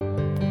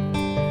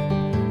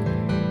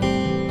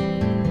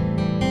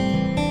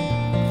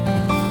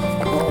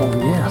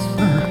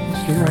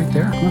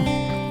there. Well,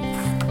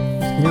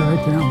 stay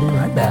right there. I'll be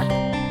right back.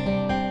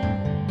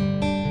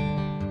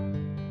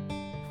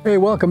 Hey,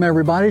 welcome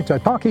everybody to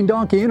Talking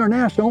Donkey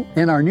International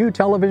and our new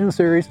television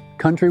series,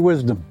 Country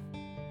Wisdom.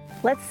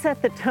 Let's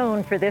set the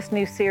tone for this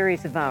new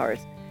series of ours.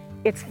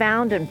 It's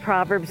found in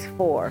Proverbs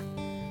 4.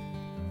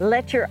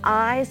 Let your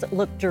eyes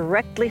look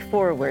directly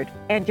forward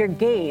and your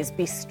gaze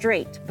be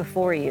straight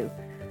before you.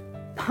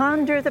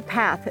 Ponder the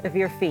path of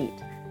your feet,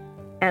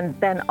 and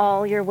then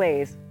all your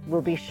ways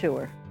will be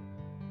sure.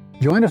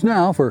 Join us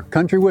now for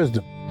Country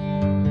Wisdom.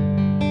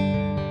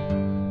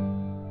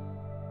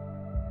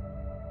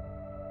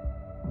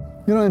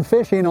 You know, in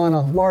fishing on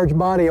a large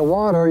body of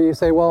water, you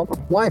say, well,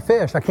 why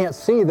fish? I can't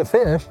see the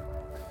fish.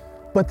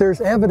 But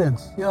there's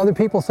evidence. You know, other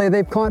people say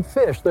they've caught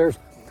fish. There's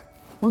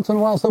once in a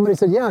while somebody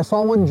said, yeah, I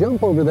saw one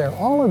jump over there.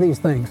 All of these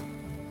things.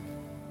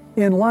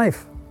 In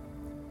life,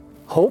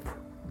 hope.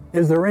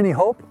 Is there any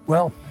hope?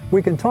 Well,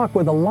 we can talk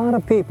with a lot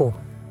of people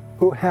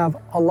who have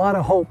a lot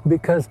of hope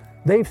because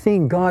they've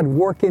seen God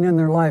working in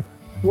their life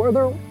where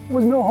there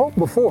was no hope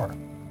before.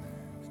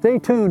 Stay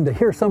tuned to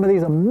hear some of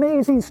these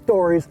amazing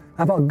stories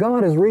of how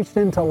God has reached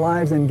into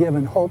lives and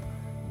given hope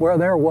where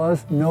there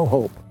was no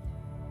hope.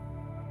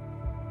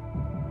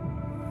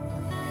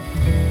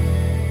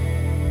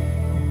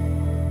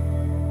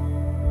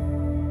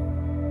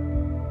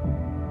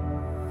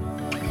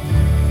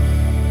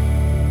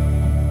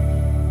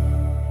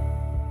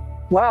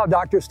 Wow,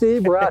 Dr.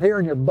 Steve, we're out here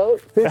in your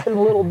boat fishing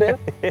a little bit.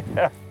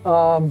 Yeah.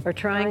 We're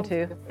trying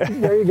to.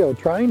 There you go,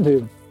 trying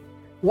to.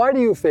 Why do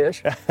you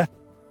fish?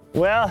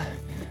 Well,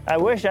 I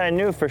wish I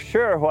knew for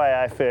sure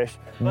why I fish,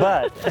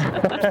 but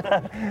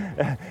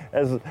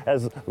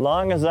as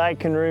long as I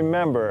can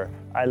remember,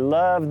 I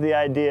loved the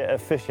idea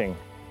of fishing.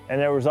 And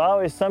there was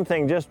always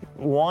something just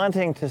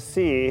wanting to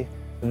see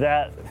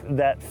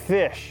that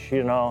fish,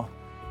 you know.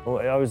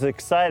 I was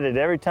excited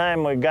every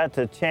time we got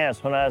the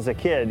chance when I was a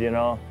kid, you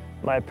know.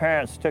 My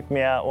parents took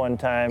me out one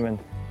time and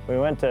we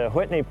went to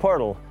Whitney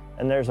Portal,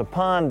 and there's a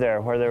pond there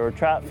where they were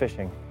trout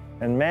fishing.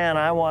 And man,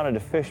 I wanted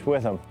to fish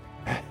with them.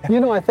 You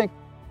know, I think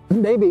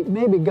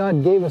maybe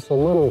God gave us a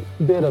little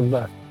bit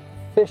of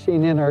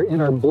fishing in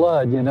our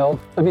blood, you know.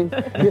 I mean,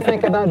 you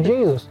think about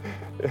Jesus.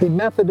 He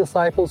met the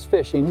disciples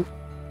fishing,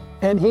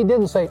 and he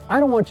didn't say, I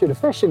don't want you to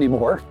fish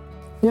anymore.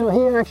 You know,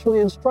 he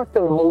actually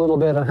instructed them a little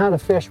bit on how to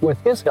fish with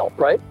his help,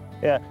 right?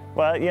 Yeah,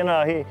 well, you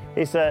know,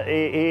 he said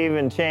he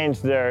even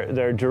changed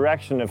their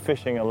direction of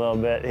fishing a little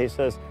bit. He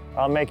says,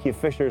 I'll make you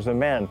fishers of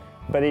men.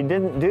 But he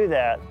didn't do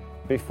that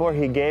before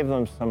he gave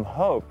them some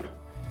hope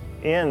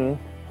in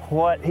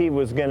what he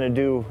was going to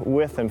do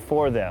with and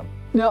for them.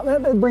 Now,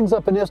 that brings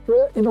up an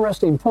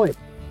interesting point.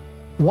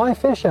 Why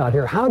fish out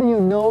here? How do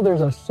you know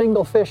there's a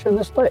single fish in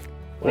this lake?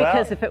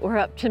 Because if it were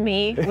up to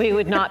me, we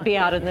would not be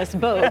out in this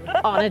boat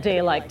on a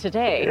day like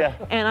today. Yeah.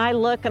 And I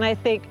look and I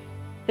think,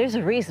 there's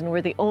a reason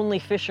we're the only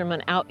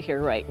fishermen out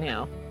here right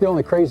now. The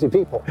only crazy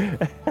people.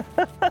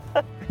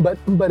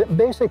 But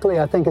basically,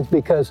 I think it's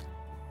because,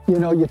 you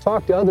know, you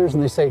talk to others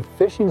and they say,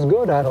 fishing's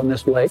good out on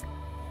this lake.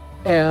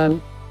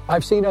 And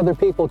I've seen other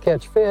people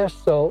catch fish,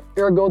 so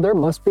ergo, there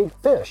must be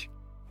fish.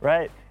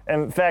 Right.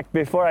 In fact,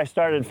 before I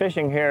started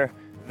fishing here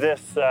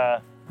this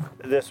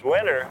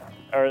winter,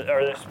 or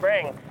this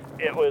spring,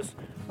 it was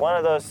one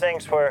of those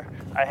things where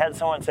I had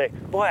someone say,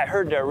 boy, I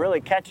heard they're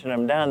really catching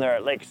them down there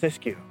at Lake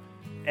Siskiyou.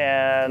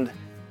 And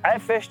I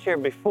fished here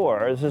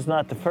before. This is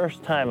not the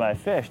first time I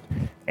fished.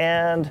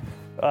 And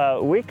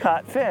we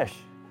caught fish.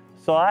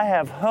 So I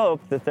have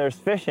hope that there's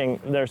fish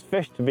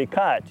to be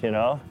caught, you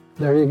know.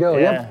 There you go.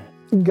 Yeah.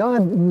 Yep.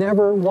 God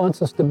never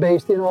wants us to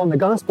base, you know, on the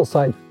gospel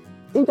side.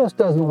 He just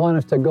doesn't want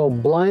us to go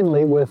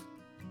blindly with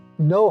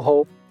no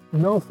hope,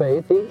 no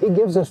faith. He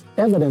gives us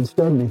evidence,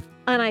 doesn't he?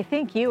 And I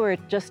think you were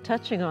just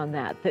touching on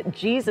that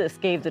Jesus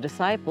gave the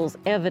disciples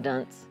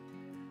evidence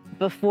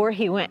before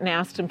he went and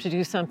asked them to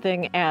do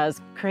something as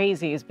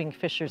crazy as being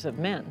fishers of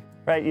men.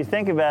 Right, you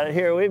think about it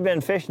here, we've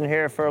been fishing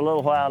here for a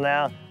little while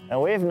now,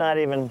 and we've not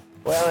even,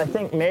 well, I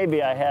think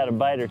maybe I had a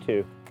bite or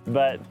two,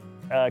 but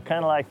kind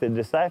of like the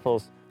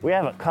disciples, we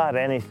haven't caught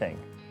anything,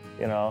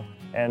 you know,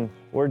 and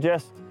we're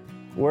just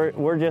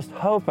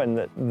hoping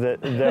that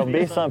there'll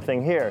be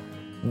something here.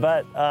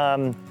 But,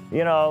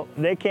 you know,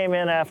 they came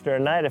in after a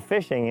night of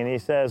fishing, and he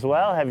says,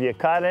 well, have you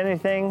caught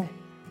anything?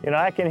 You know,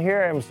 I can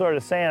hear him sort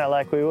of saying it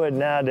like we would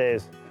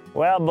nowadays.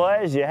 Well,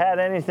 boys, you had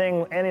any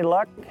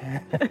luck?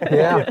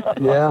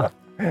 Yeah.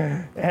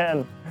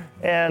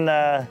 And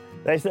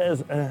they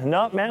says,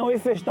 no, man, we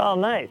fished all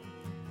night.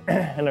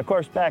 And of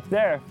course, back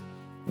there,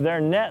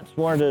 their nets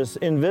weren't as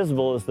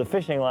invisible as the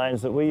fishing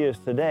lines that we use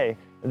today.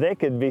 They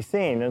could be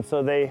seen, and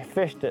so they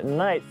fished at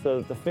night so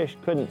that the fish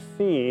couldn't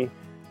see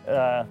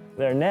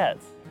their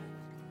nets.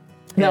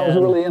 That was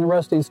a really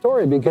interesting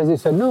story because he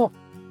said, no,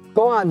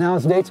 go out now,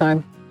 it's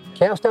daytime.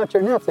 Cast out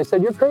your nets. They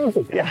said, you're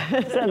crazy. Yeah,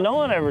 he said, no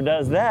one ever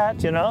does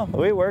that, you know.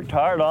 We worked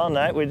hard all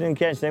night. We didn't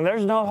catch anything.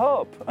 There's no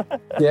hope.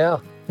 Yeah,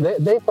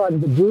 they thought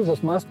that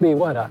Jesus must be,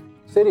 what, a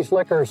city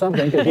slicker or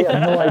something, because he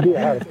had no idea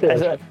how to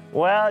fish.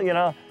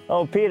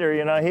 Well,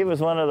 Peter, he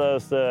was one of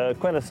those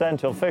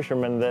quintessential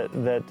fishermen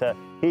that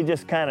he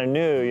just kind of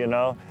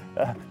knew,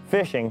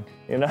 fishing,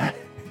 He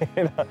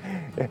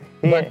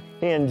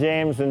and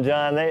James and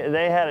John,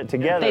 they had it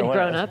together. They'd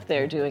grown up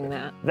there doing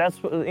that. That's,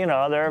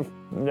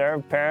 their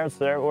parents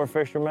were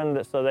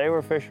fishermen, so they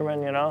were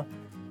fishermen,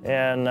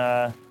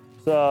 And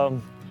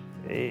so,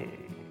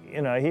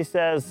 he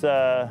says,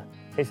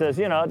 it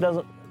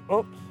doesn't,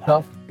 oops.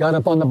 Oh, got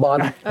up on the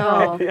bottom.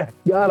 Oh.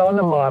 Got on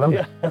the bottom.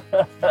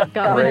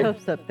 Got my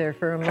hopes up there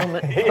for a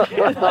moment.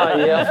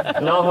 Yeah.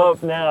 No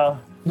hope now.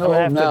 No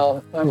hope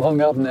now. I'm hung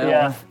up now.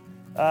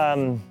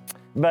 Yeah.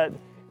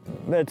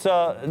 But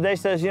so they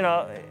says, he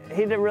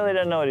really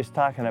doesn't know what he's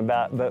talking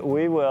about, but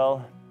we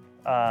will,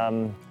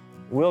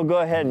 we'll go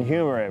ahead and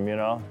humor him,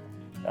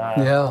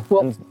 Yeah.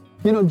 Well,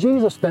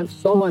 Jesus spent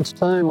so much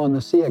time on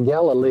the Sea of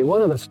Galilee.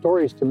 One of the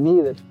stories to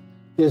me that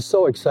is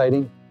so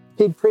exciting,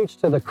 he'd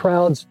preached to the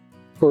crowds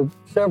for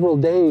several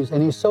days,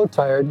 and he's so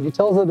tired. He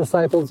tells the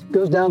disciples,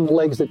 goes down the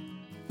lake, that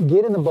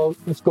get in the boat,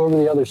 let's go over to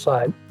the other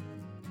side.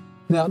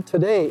 Now,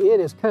 today,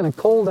 it is kind of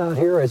cold out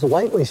here. It's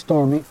lightly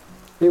stormy.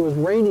 It was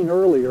raining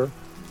earlier,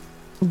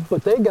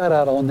 but they got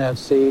out on that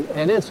sea,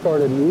 and it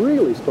started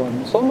really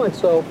storming. So much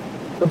so,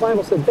 the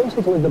Bible said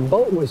basically the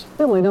boat was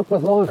filling up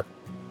with water.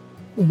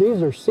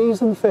 These are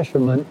seasoned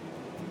fishermen,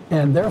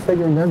 and they're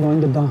figuring they're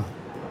going to die.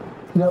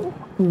 Now,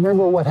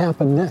 remember what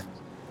happened next.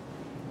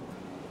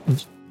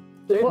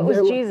 What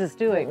was Jesus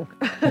doing?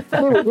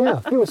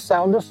 He was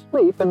sound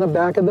asleep in the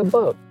back of the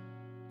boat.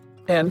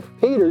 And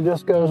Peter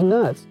just goes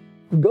nuts.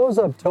 Goes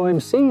up to him,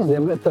 sees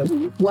him at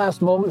the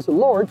last moment, and says,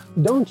 Lord,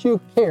 don't you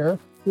care?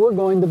 We're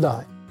going to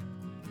die.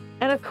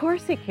 And of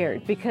course he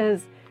cared,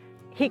 because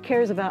he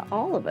cares about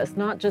all of us,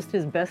 not just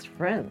his best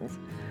friends.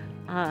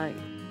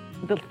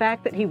 The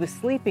fact that he was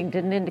sleeping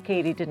didn't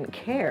indicate he didn't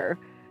care.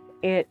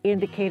 It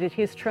indicated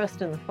his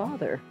trust in the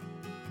Father.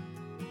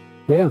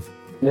 Yeah.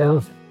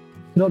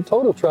 No,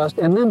 total trust.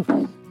 And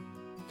then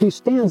he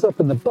stands up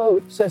in the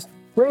boat, says,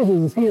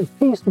 raises his hands,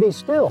 peace be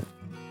still.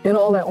 And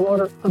all that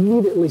water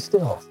immediately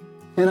stills.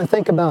 And I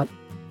think about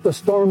the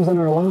storms in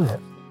our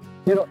lives.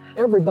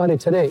 Everybody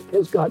today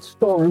has got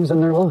storms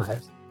in their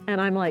lives. And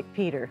I'm like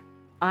Peter.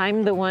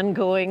 I'm the one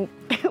going,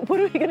 what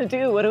are we going to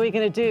do? What are we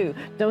going to do?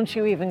 Don't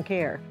you even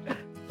care?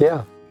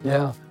 Yeah.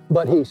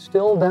 But he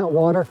stilled that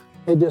water.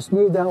 It just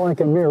smoothed out like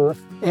a mirror.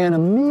 And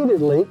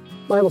immediately,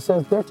 the Bible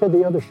says, they're to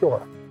the other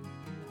shore.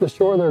 The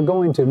shore they're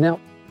going to. Now,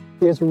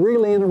 it's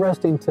really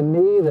interesting to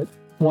me that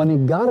when he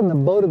got in the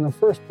boat in the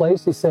first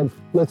place, he said,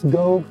 let's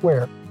go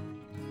where?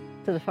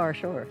 To the far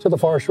shore. To the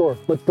far shore.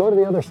 Let's go to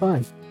the other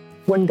side.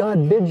 When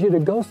God bids you to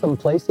go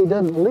someplace, he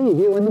doesn't leave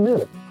you in the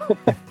middle.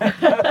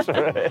 That's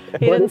right.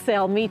 He didn't say,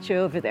 I'll meet you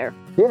over there.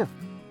 Yeah.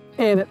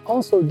 And it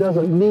also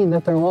doesn't mean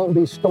that there won't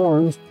be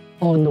storms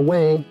on the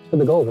way to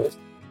the goal.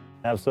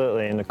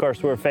 Absolutely. And of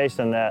course, we're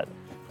facing that,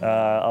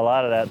 a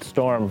lot of that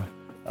storm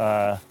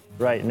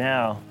right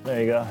now.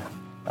 There you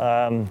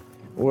go.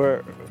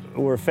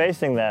 We're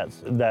facing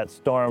that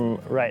storm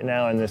right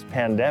now in this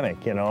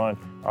pandemic, and a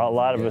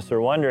lot of us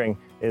are wondering,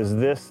 is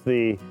this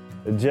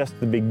just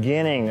the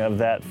beginning of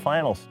that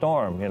final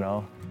storm,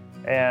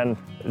 And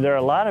there are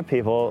a lot of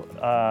people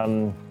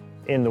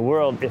in the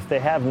world, if they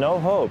have no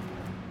hope,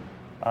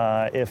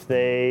 if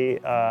they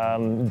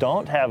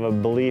don't have a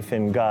belief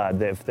in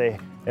God, if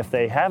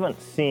they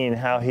haven't seen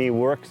how He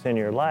works in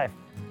your life,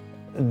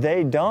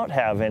 they don't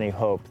have any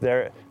hope.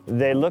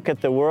 They look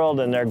at the world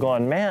and they're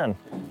going, man,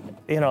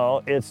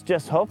 it's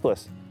just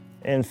hopeless.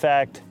 In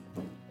fact,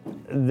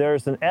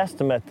 there's an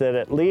estimate that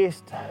at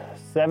least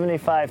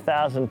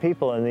 75,000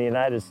 people in the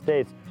United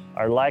States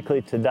are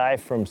likely to die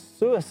from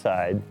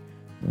suicide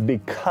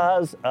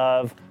because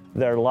of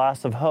their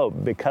loss of hope,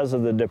 because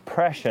of the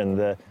depression,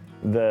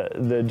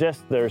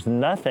 there's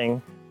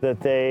nothing that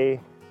they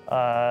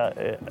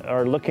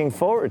are looking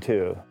forward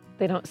to.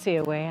 They don't see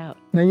a way out.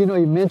 Now, you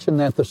mentioned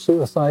that, the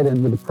suicide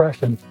and the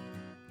depression.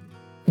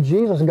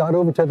 Jesus got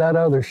over to that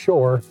other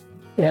shore,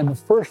 and the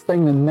first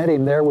thing that met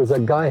him there was a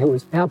guy who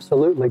was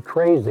absolutely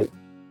crazy.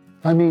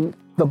 I mean,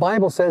 the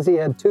Bible says he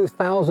had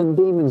 2,000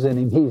 demons in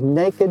him. He's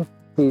naked,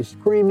 he's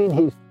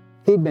screaming,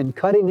 he'd been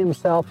cutting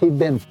himself, he'd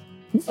been,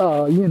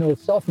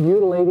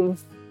 self-mutilating,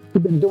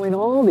 he'd been doing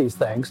all these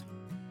things.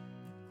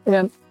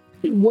 And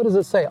what does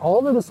it say?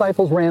 All the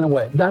disciples ran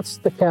away. That's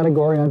the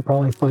category I'd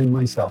probably find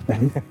myself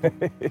in.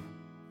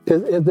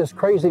 If this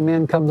crazy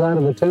man comes out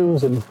of the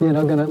tombs and,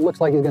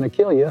 looks like he's going to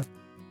kill you.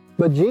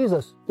 But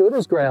Jesus stood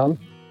his ground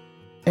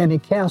and he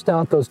cast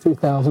out those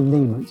 2,000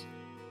 demons.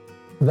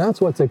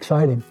 That's what's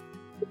exciting.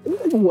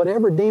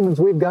 Whatever demons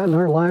we've got in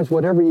our lives,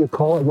 whatever you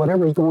call it,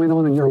 whatever's going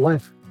on in your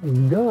life,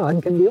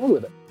 God can deal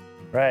with it.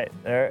 Right.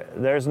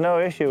 There's no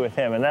issue with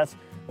Him. And that's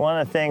one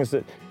of the things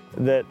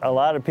that a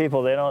lot of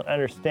people, they don't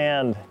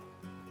understand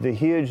the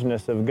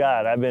hugeness of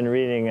God. I've been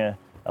reading a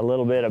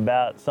little bit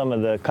about some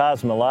of the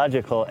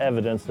cosmological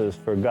evidences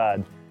for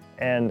God.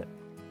 And,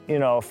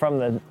 from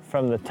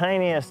the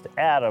tiniest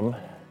atom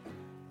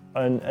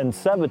and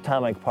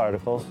subatomic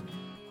particles,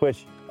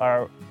 which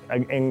are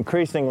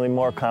increasingly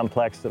more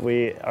complex that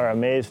we are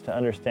amazed to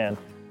understand,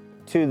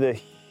 to the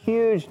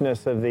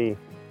hugeness of the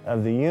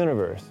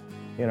universe,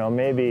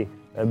 maybe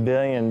a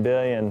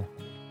billion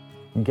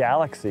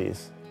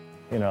galaxies,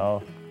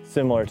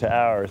 similar to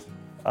ours.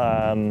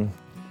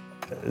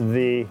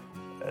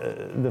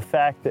 The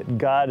fact that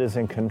God is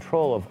in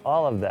control of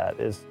all of that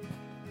is,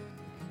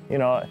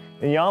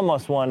 you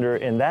almost wonder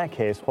in that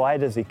case, why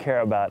does he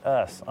care about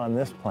us on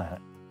this planet?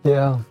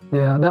 Yeah.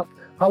 Now,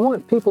 I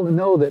want people to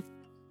know that,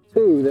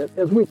 too, that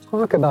as we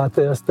talk about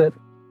this, that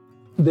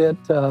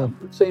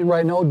saying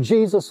right now,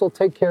 Jesus will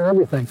take care of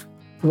everything.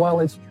 While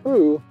it's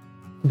true,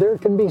 there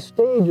can be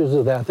stages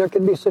of that. There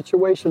can be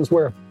situations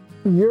where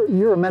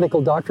you're a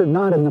medical doctor,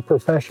 not in the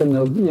profession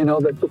of,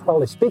 that we're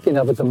probably speaking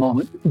of at the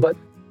moment,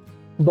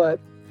 but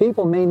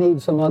people may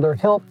need some other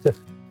help to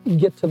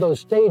get to those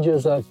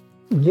stages of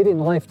getting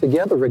life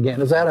together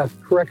again. Is that a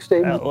correct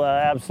statement? Well,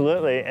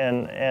 absolutely.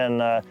 And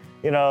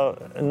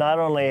not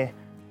only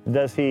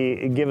does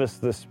he give us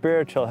the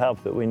spiritual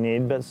help that we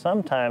need, but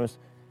sometimes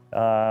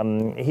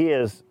he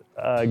has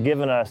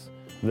given us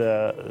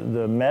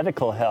the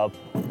medical help,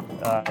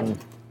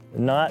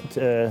 not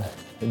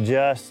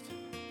just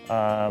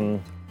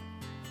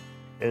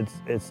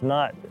it's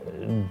not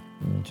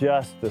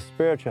just the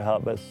spiritual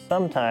help, but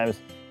sometimes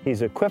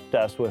he's equipped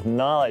us with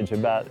knowledge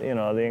about,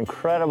 the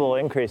incredible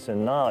increase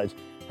in knowledge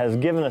has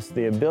given us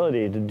the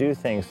ability to do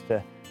things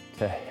to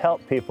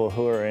help people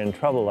who are in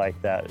trouble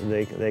like that.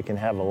 They can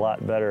have a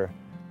lot better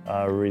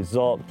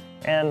result.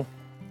 And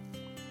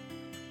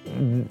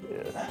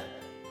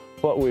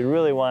what we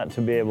really want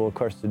to be able, of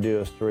course, to do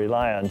is to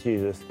rely on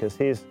Jesus, because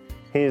he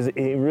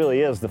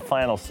really is the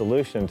final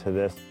solution to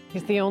this.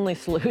 He's the only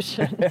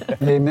solution.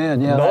 Amen.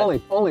 Yeah,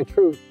 the only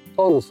true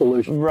total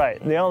solution. Right,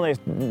 the only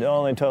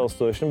total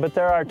solution. But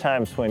there are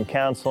times when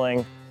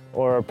counseling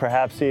or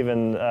perhaps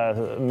even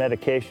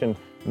medication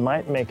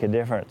might make a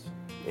difference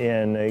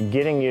in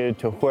getting you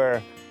to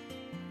where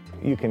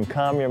you can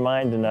calm your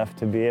mind enough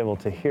to be able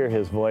to hear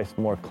his voice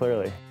more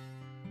clearly.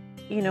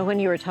 When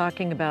you were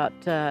talking about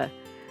the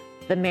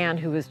man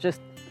who was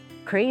just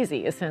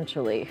crazy,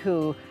 essentially,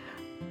 who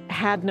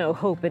had no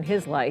hope in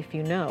his life,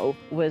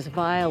 was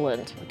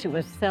violent to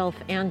himself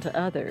and to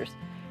others.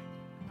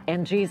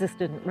 And Jesus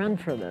didn't run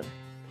from him.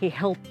 He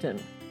helped him.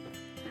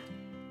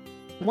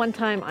 One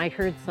time I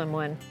heard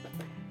someone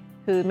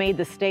who made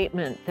the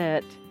statement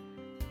that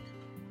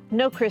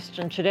no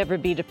Christian should ever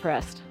be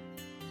depressed.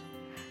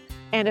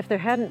 And if there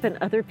hadn't been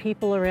other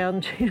people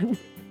around him,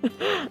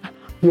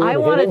 I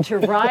wanted to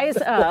rise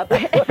up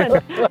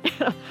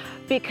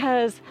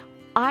because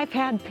I've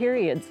had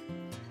periods,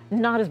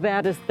 not as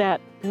bad as that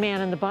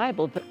man in the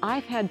Bible, but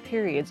I've had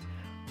periods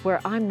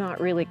where I'm not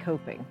really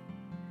coping.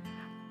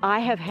 I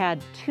have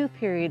had 2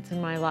 periods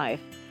in my life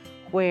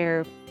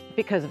where,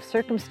 because of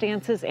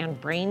circumstances and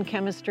brain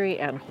chemistry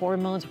and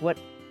hormones,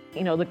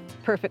 the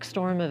perfect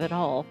storm of it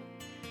all,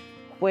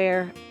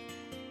 where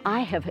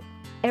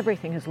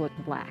everything has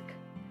looked black.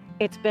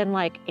 It's been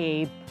like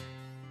a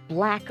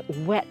black,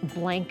 wet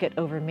blanket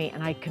over me,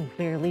 and I can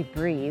barely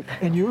breathe.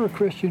 And you're a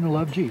Christian who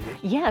loves Jesus.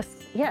 Yes.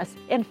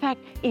 In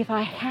fact, if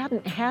I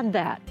hadn't had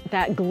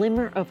that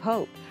glimmer of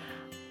hope,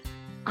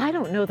 I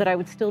don't know that I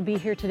would still be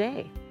here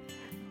today.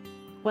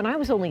 When I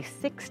was only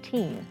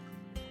 16,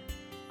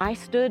 I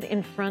stood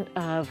in front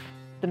of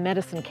the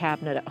medicine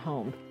cabinet at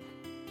home.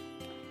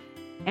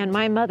 And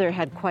my mother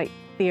had quite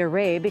the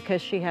array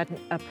because she had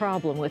a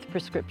problem with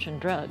prescription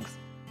drugs.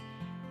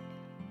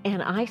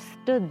 And I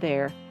stood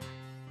there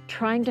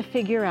trying to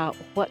figure out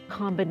what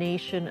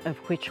combination of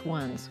which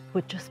ones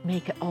would just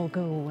make it all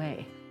go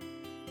away.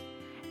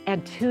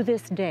 And to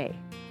this day,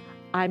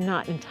 I'm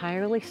not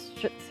entirely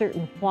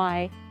certain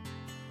why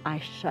I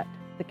shut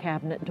the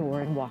cabinet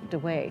door and walked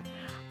away.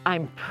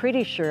 I'm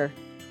pretty sure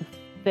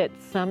that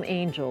some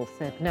angel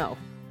said, no,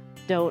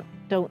 don't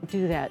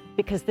do that,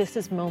 because this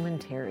is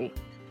momentary.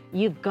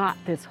 You've got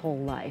this whole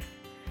life.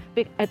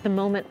 At the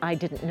moment, I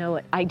didn't know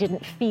it. I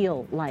didn't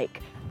feel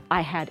like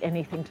I had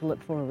anything to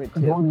look forward to.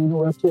 I want to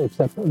interrupt you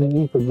except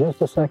for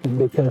just a second,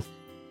 because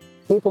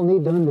people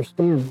need to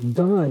understand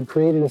God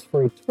created us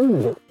for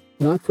eternity,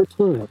 not for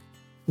time.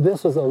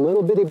 This is a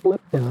little bitty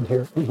blip down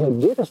here, and he'll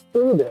get us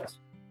through this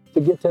to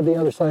get to the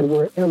other side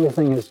where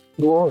everything is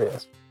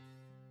glorious.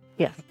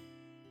 Yes.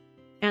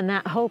 And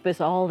that hope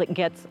is all that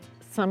gets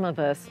some of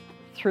us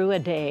through a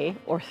day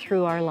or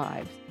through our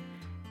lives.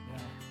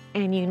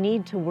 Yeah. And you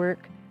need to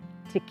work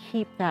to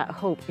keep that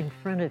hope in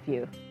front of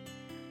you,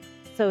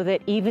 so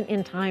that even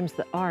in times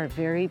that are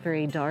very,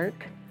 very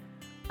dark,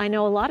 I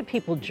know a lot of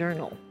people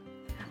journal.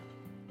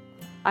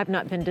 I've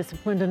not been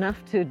disciplined enough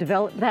to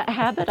develop that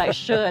habit. I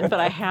should, but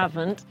I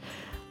haven't.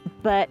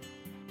 But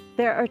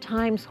there are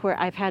times where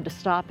I've had to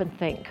stop and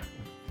think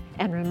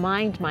and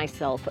remind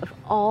myself of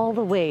all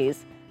the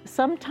ways,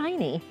 some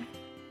tiny,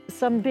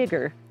 some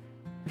bigger,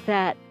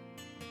 that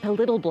the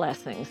little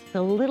blessings,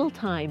 the little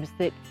times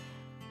that,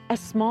 as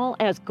small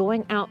as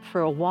going out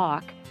for a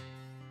walk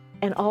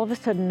and all of a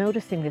sudden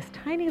noticing this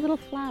tiny little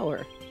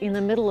flower in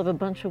the middle of a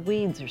bunch of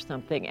weeds or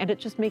something, and it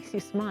just makes you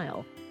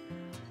smile.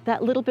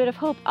 that little bit of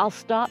hope, I'll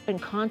stop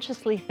and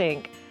consciously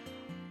think,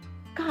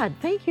 God,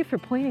 thank you for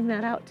pointing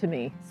that out to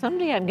me.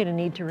 Someday I'm going to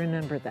need to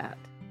remember that.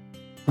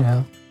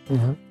 Yeah,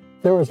 yeah.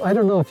 There was, I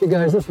don't know if you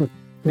guys, this was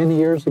many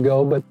years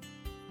ago, but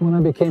when I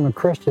became a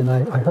Christian,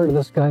 I heard of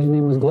this guy, his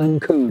name was Glenn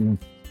Kuhn.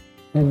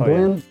 And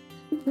Glenn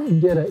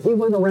he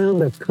went around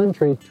the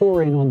country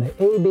touring on the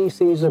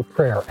ABCs of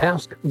prayer,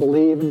 ask,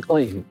 believe, and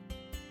claim.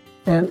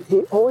 And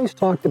he always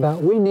talked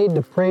about we need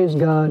to praise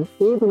God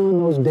even on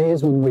those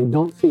days when we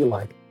don't feel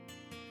like it.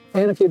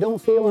 And if you don't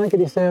feel like it,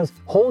 he says,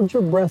 hold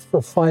your breath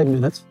for 5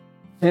 minutes.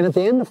 And at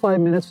the end of 5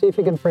 minutes, see if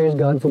you can praise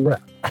God for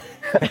breath.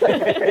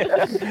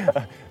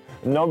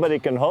 Nobody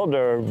can hold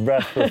their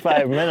breath for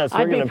 5 minutes.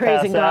 I'd be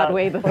praising God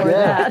way before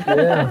that.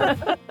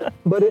 Yeah.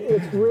 But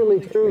it's really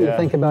true to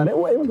think about it.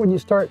 When you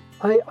start,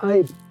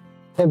 I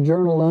have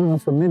journaled on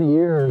for many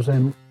years,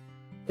 and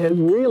it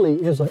really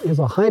is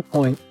a high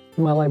point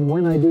in my life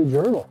when I do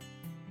journal,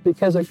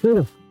 because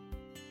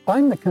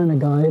I'm the kind of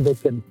guy that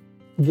can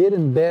get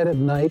in bed at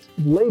night,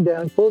 lay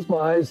down, close my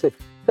eyes, say,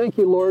 thank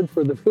you, Lord,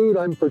 for the food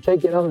I'm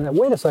partaking of. And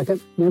wait a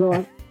second,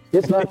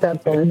 it's not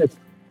that time. It's,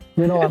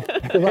 I'm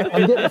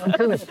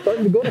kind of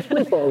starting to go to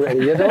sleep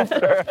already,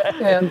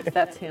 And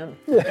that's him.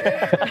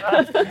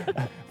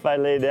 If I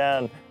lay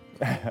down,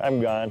 I'm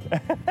gone.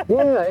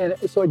 Yeah,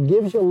 and so it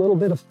gives you a little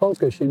bit of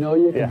focus, you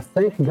can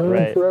thank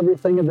God for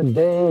everything of the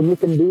day, and you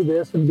can do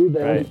this and do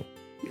that. Right.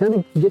 It kind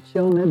of gets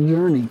you on that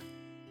journey.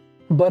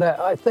 But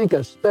I think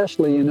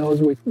especially,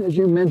 as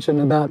you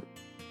mentioned about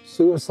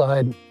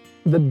suicide,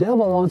 the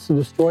devil wants to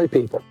destroy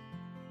people.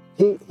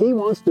 He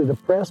wants to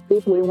depress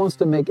people. He wants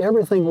to make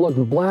everything look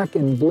black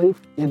and bleak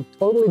and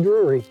totally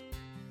dreary.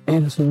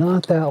 And it's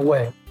not that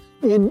way.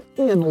 In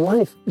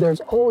life,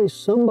 there's always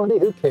somebody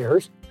who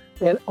cares.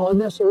 And on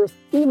this earth,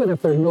 even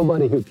if there's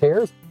nobody who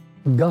cares,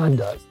 God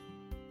does.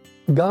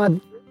 God,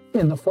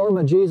 in the form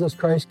of Jesus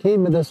Christ,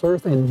 came to this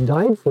earth and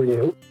died for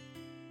you.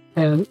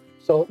 And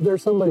so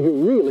there's somebody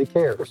who really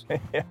cares,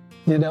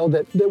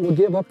 that will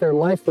give up their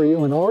life for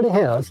you and already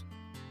has.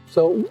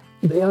 So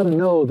they ought to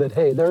know that,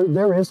 hey,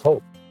 there is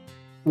hope.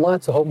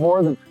 Lots of hope,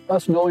 more than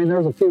us knowing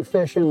there's a few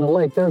fish in the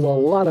lake. There's a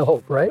lot of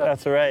hope, right?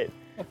 That's right.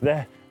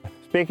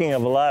 Speaking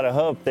of a lot of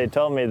hope, they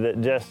told me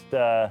that just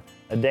a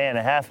day and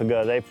a half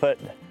ago, they put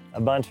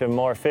a bunch of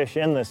more fish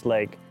in this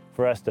lake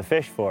for us to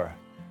fish for.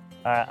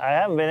 I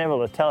haven't been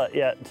able to tell it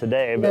yet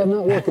today. But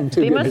not working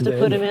too They good must have today.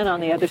 put them in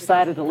on the other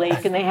side of the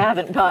lake, and they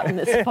haven't gotten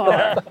this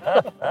far.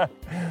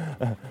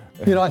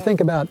 I think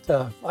about,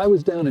 I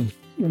was down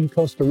in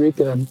Costa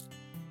Rica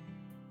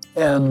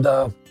and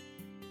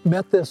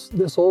met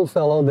this old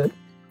fellow that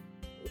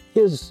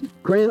his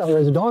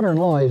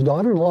daughter-in-law,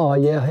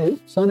 his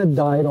son had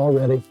died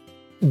already.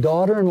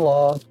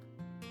 Daughter-in-law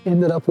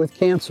ended up with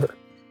cancer.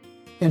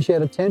 And she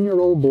had a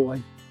 10-year-old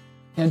boy,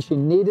 and she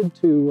needed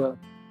to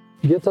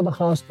get to the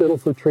hospital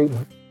for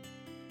treatment.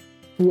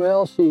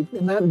 Well,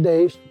 in that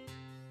day,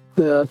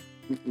 the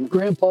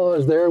grandpa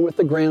is there with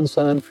the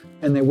grandson,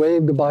 and they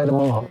waved goodbye to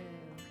Mom.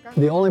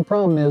 The only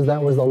problem is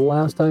that was the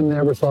last time they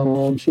ever saw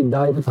Mom. She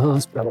died at the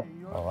hospital.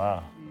 Oh,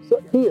 wow.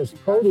 So he is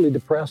totally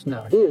depressed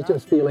now. He is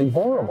just feeling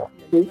horrible.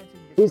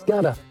 He's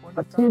got a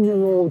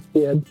 10-year-old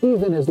kid.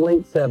 He's in his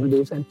late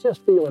 70s and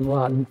just feeling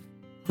rotten.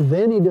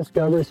 Then he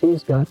discovers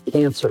he's got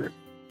cancer.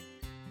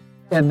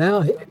 And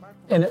now,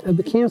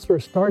 the cancer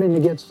is starting to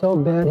get so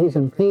bad, he's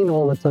in pain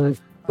all the time,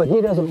 but he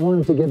doesn't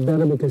want it to get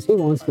better because he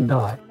wants to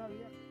die.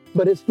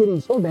 But it's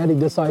getting so bad, he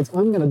decides,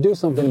 I'm going to do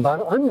something about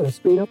it. I'm going to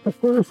speed up the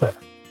process.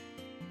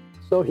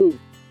 So he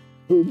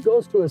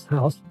goes to his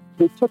house.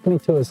 He took me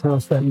to his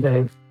house that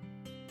day.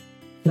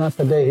 Not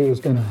the day he was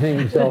going to hang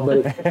himself,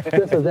 but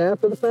this is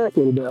after the fact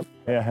a little bit.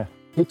 Yeah.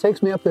 He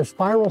takes me up this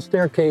spiral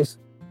staircase,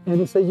 and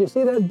he says, you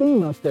see that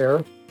beam up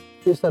there?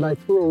 He said, I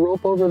threw a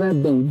rope over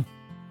that beam.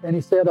 And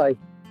he said, I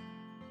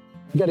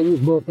got to use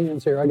both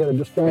hands here. I got to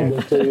describe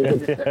this to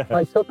you. But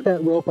I took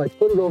that rope, I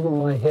put it over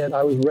my head.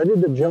 I was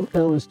ready to jump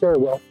down the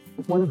stairwell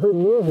when I heard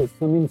music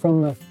coming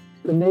from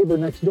the neighbor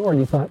next door. And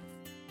he thought,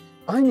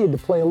 I need to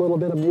play a little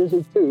bit of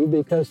music too,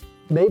 because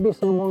maybe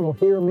someone will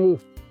hear me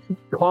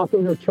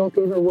coughing or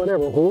choking or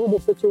whatever. Horrible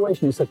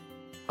situation. He said,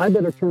 I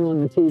better turn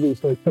on the TV.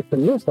 So he took the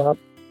news off,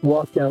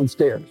 walked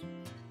downstairs.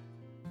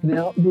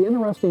 Now, the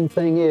interesting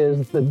thing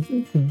is the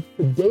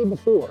day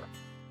before,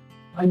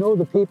 I know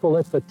the people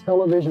at the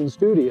television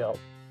studio,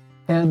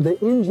 and the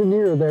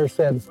engineer there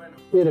said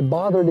it had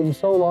bothered him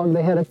so long,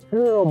 they had a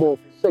terrible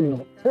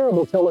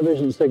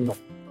television signal.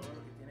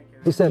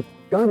 He said,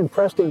 God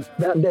impressed him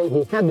that day,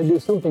 he had to do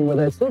something with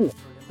that signal.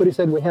 But he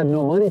said, we had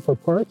no money for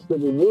parts that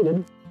we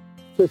needed.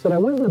 So he said, I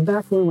went in the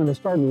back room and I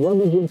started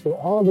rummaging through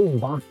all these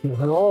boxes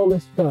and all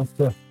this stuff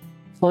to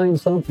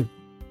find something.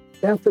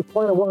 After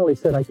quite a while, he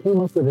said, I came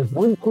up with this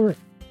one part.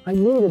 I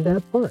needed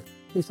that part.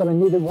 He said, I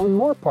needed one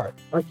more part.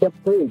 I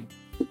kept digging.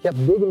 He kept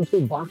digging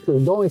through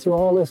boxes, going through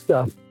all this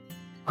stuff.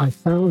 I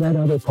found that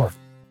other part.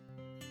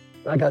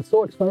 I got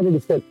so excited, he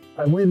said,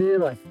 I went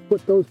in, I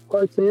put those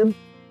parts in,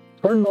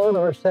 turned on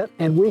our set,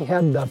 and we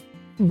had the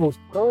most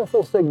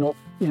powerful signal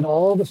in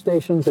all the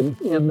stations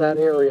in that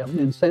area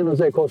in San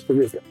Jose, Costa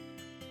Rica.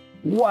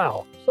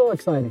 Wow. So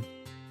exciting.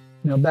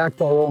 Now back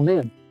to our old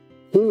man.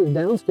 He was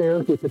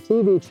downstairs with the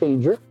TV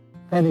changer,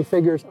 and he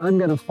figures, I'm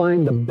going to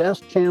find the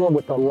best channel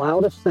with the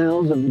loudest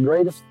sounds and the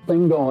greatest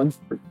thing going.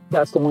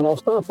 That's the one I'll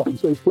stop on.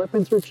 So he's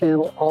flipping through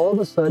channel. All of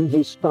a sudden,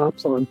 he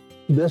stops on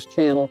this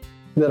channel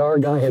that our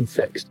guy had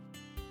fixed.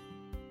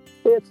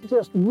 It's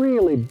just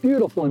really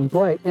beautiful and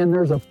bright. And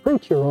there's a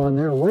preacher on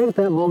there right at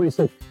that moment. He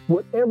said,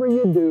 whatever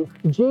you do,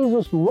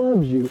 Jesus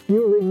loves you.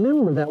 You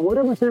remember that,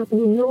 whatever's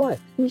happening in your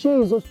life,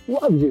 Jesus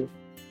loves you.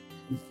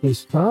 He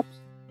stops.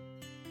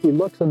 He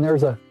looks, and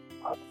there's a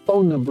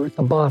phone number at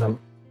the bottom.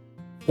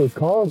 He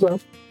calls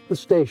up the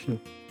station.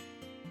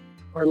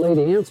 Our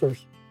lady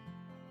answers.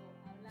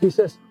 He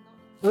says,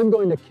 I'm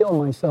going to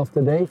kill myself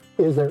today.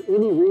 Is there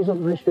any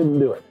reason I shouldn't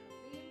do it?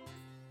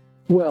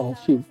 Well,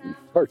 she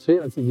starts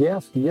saying, I said,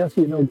 yes,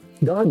 you know,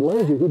 God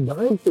loves you. He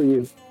died for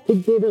you. He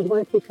gave his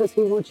life because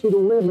he wants you to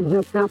live and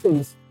have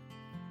happiness.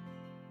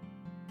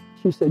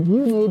 She said,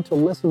 you need to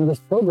listen to this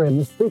program.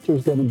 This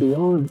preacher's going to be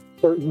on a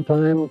certain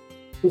time.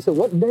 He said,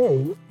 what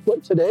day?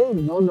 What, today?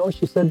 No,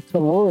 she said,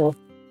 tomorrow,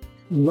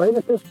 right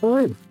at this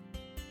time.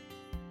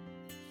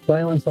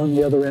 Silence on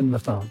the other end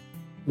of the phone.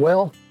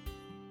 Well,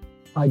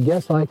 I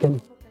guess I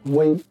can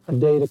wait a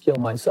day to kill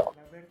myself.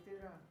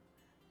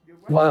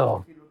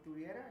 Wow.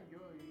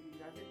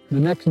 The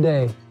next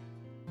day,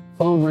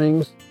 phone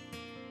rings.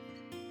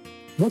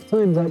 What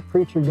time's that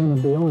preacher going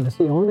to be on? Is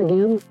he on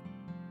again?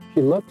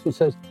 She looks and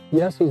says,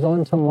 yes, he's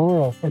on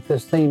tomorrow at the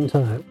same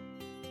time.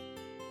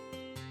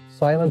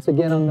 Silence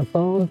again on the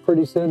phone.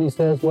 Pretty soon he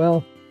says,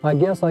 well, I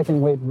guess I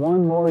can wait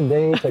one more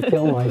day to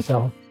kill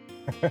myself.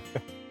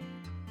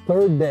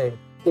 Third day,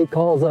 he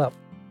calls up.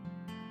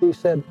 He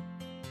said,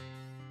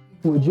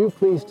 would you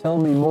please tell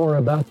me more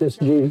about this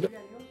Jesus?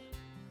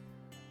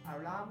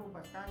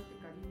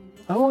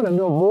 I want to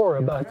know more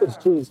about this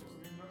Jesus.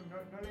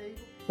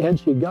 And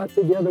she got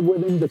together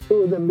with him. The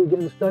two of them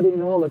began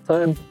studying all the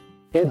time.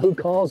 And he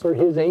calls her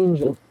his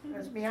angel.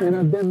 And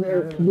I've been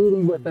there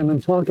meeting with him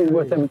and talking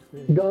with him.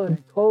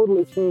 God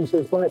totally changed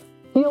his life.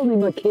 Healed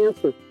him of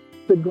cancer.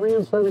 The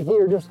grandson and he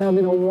are just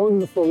having a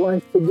wonderful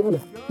life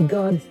together.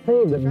 God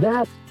saved him.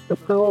 That's the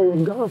power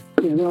of God,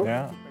 you know?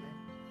 Yeah.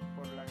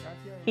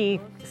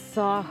 He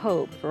saw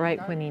hope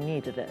right when he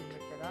needed it.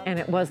 And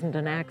it wasn't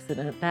an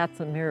accident. That's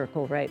a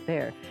miracle right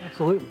there.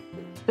 Absolutely.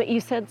 But you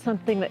said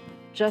something that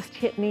just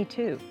hit me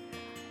too.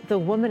 The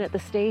woman at the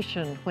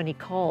station, when he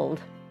called,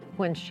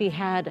 when she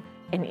had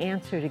an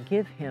answer to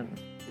give him,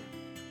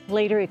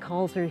 later he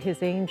calls her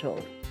his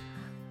angel.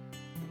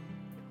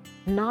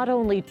 Not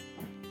only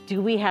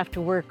do we have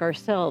to work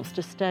ourselves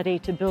to study,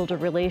 to build a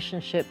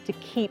relationship, to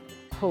keep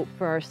hope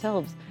for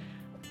ourselves,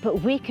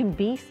 but we can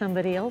be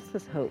somebody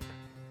else's hope.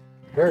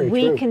 Very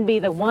We true. can be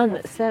the one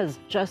that says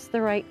just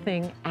the right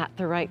thing at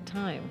the right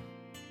time.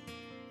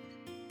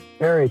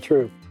 Very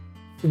true.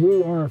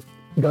 We are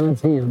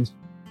God's hands,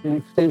 an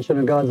extension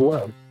of God's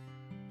love.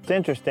 It's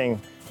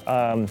interesting,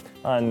 on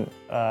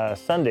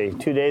Sunday,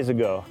 2 days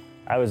ago,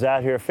 I was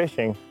out here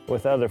fishing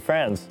with other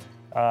friends.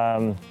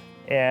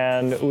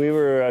 And we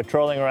were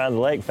trolling around the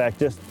lake. In fact,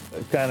 just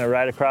kind of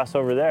right across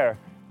over there,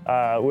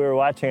 we were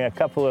watching a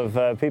couple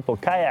of people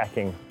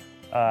kayaking,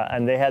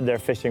 and they had their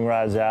fishing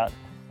rods out.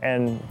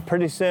 And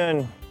pretty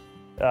soon,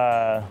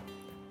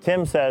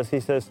 Tim says,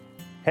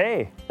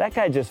 hey, that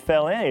guy just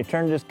fell in. He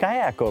turned his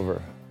kayak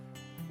over.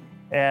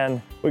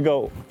 And we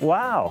go,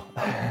 wow.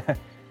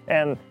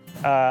 And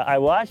I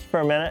watched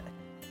for a minute,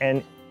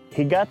 and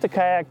he got the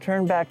kayak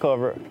turned back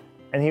over,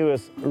 and he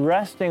was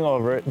resting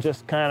over it,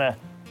 just kind of,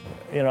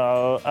 you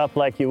know, up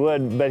like you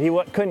would, but he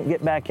couldn't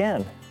get back in.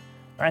 And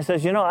I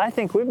says, you know, I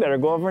think we better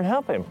go over and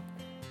help him.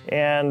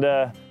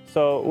 And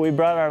so we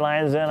brought our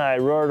lines in, I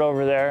roared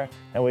over there,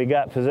 and we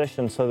got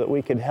positioned so that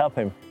we could help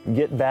him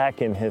get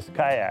back in his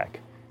kayak.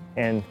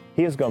 And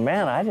he was going,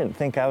 man, I didn't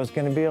think I was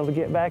going to be able to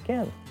get back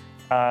in.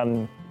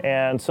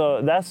 And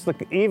so that's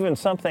even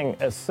something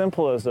as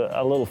simple as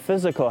a little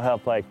physical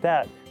help like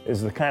that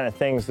is the kind of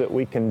things that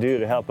we can do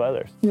to help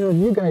others. You know,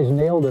 you guys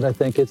nailed it, I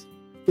think. It's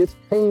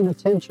paying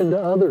attention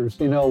to others,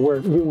 you know, where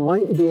you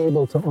might be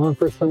able to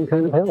offer some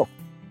kind of help.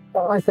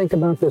 I think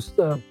about this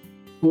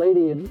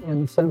lady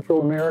in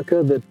Central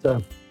America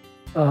that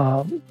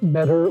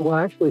met her, well,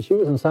 actually, she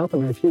was in South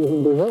America, she was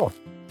in Brazil.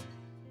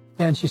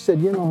 And she said,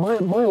 you know,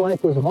 my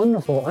life was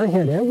wonderful. I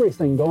had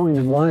everything going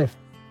in life.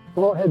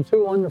 Well, I had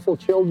 2 wonderful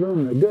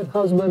children, a good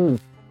husband,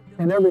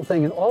 and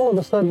everything. And all of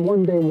a sudden,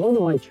 one day, one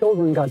of my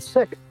children got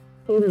sick,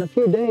 and in a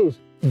few days,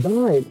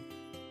 died.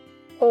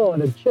 Oh,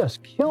 and it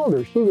just killed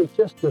her. She was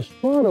just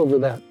distraught over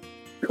that.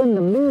 Couldn't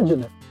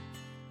imagine it.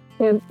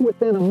 And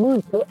within a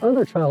month, her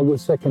other child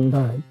was sick and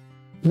died.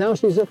 Now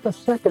she's at the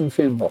second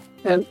funeral,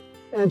 and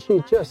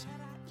she just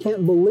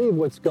can't believe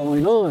what's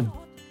going on.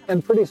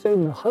 And pretty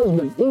soon, the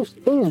husband, he's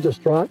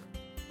distraught.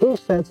 He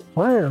sets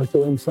fire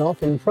to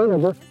himself in front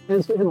of her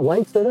and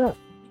lights it up.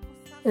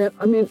 And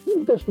I mean,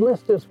 this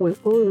list just went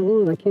on and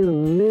on. I can't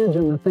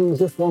imagine the things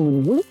this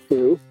woman went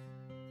through.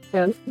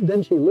 And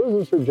then she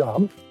loses her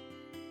job.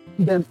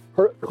 Then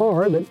her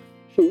car that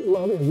she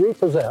loved is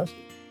repossessed.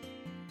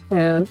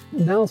 And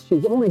now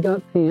she's only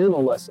got piano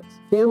lessons.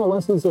 Piano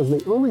lessons is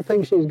the only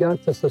thing she's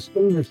got to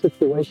sustain her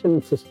situation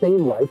and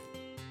sustain life.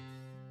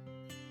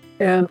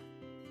 And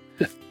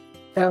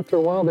after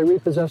a while, they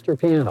repossessed her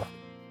piano.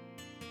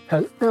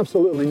 Has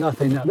absolutely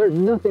nothing now. There's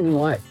nothing in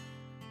life.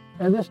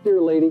 And this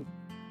dear lady,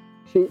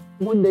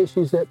 one day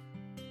she's at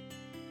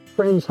a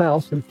friend's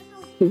house and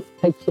she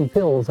takes some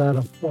pills out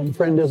of when a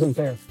friend isn't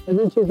there. And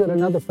then she's at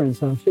another friend's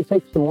house. She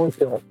takes some more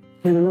pills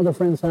in another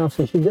friend's house.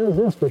 And she does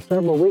this for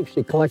several weeks.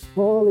 She collects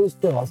all these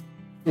pills.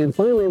 And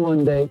finally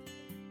one day,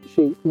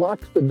 she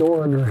locks the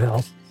door in her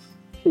house.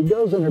 She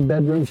goes in her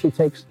bedroom. She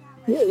takes,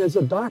 as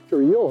a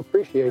doctor, you'll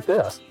appreciate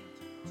this.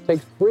 She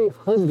takes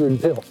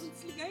 300 pills.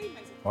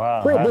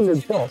 Wow.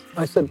 300 pills.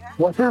 I said,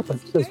 what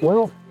happened? She says,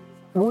 well,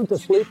 I went to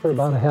sleep for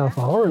about a half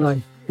hour and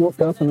I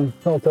woke up and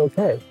I felt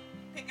okay.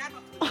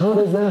 How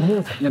does that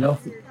happen?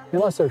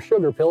 Unless they're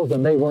sugar pills,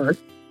 and they weren't.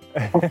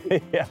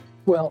 Yeah.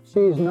 Well,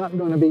 she's not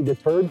going to be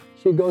deterred.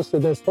 She goes through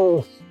this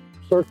whole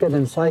circuit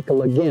and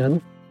cycle again.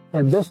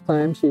 And this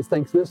time she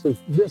thinks this is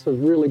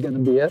really going to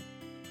be it.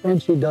 And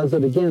she does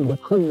it again with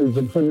hundreds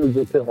and hundreds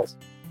of pills.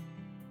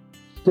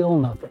 Still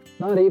nothing.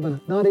 Not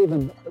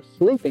even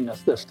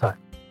sleepiness this time.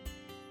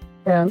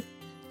 And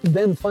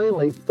then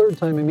finally, third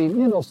time,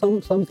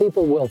 some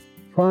people will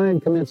try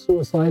and commit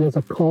suicide as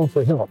a call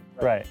for help.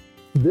 Right.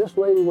 This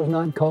lady was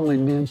not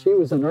calling men. She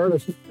was in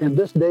earnest. And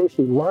this day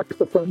she locks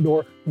the front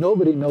door.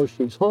 Nobody knows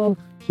she's home.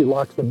 She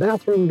locks the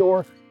bathroom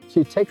door.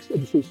 She takes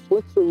and she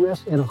slits her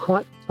wrist in a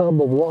hot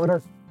tub of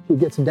water. She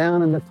gets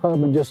down in the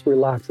tub and just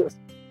relaxes.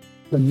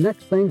 The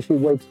next thing, she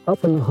wakes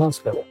up in the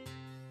hospital.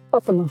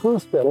 Up in the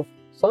hospital,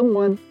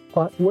 someone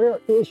thought, where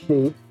is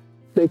she?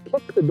 They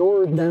kick the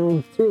doors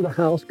down through the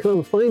house,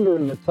 come find her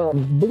in the tub,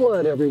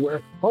 blood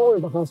everywhere, haul her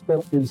to the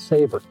hospital and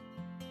save her.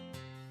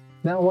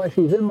 Now, while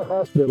she's in the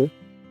hospital,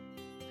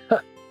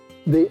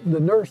 the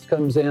nurse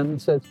comes in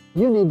and says,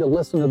 you need to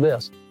listen to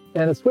this.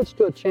 And it switched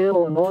to a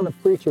channel, and on a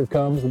preacher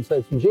comes and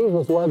says,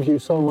 Jesus loves you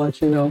so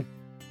much, And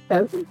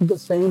the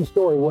same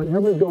story,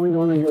 whatever's going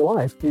on in your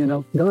life,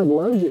 God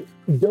loves you.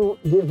 Don't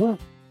give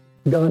up.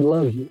 God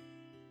loves you.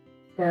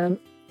 And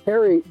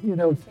Harry, he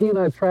and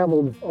I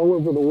traveled all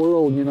over the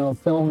world,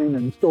 filming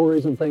and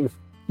stories and things.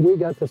 We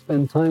got to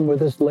spend time with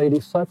this lady,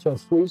 such a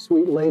sweet,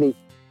 sweet lady.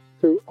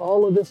 Through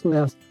all of this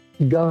mess,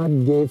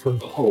 God gave her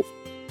hope.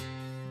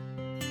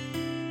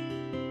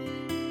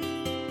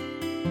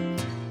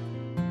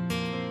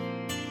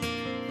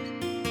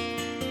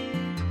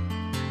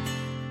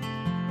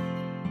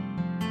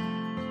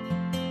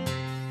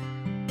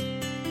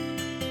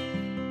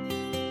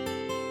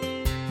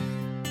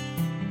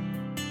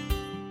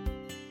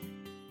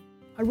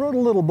 I wrote a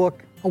little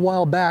book a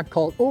while back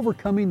called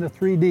Overcoming the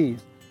 3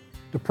 Ds.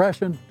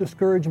 Depression,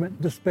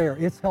 discouragement, despair.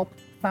 It's helped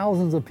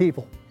thousands of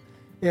people.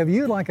 If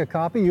you'd like a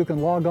copy, you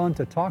can log on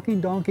to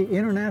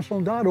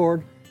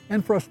talkingdonkeyinternational.org,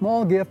 and for a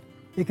small gift,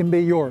 it can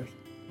be yours.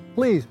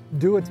 Please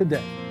do it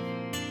today.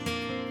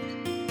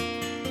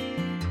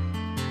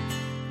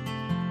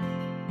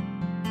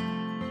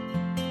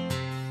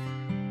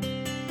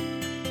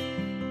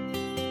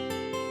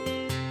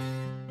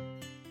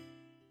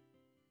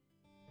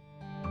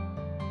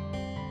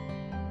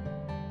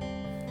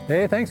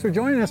 Hey, thanks for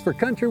joining us for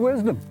Country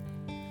Wisdom.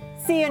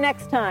 See you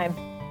next time.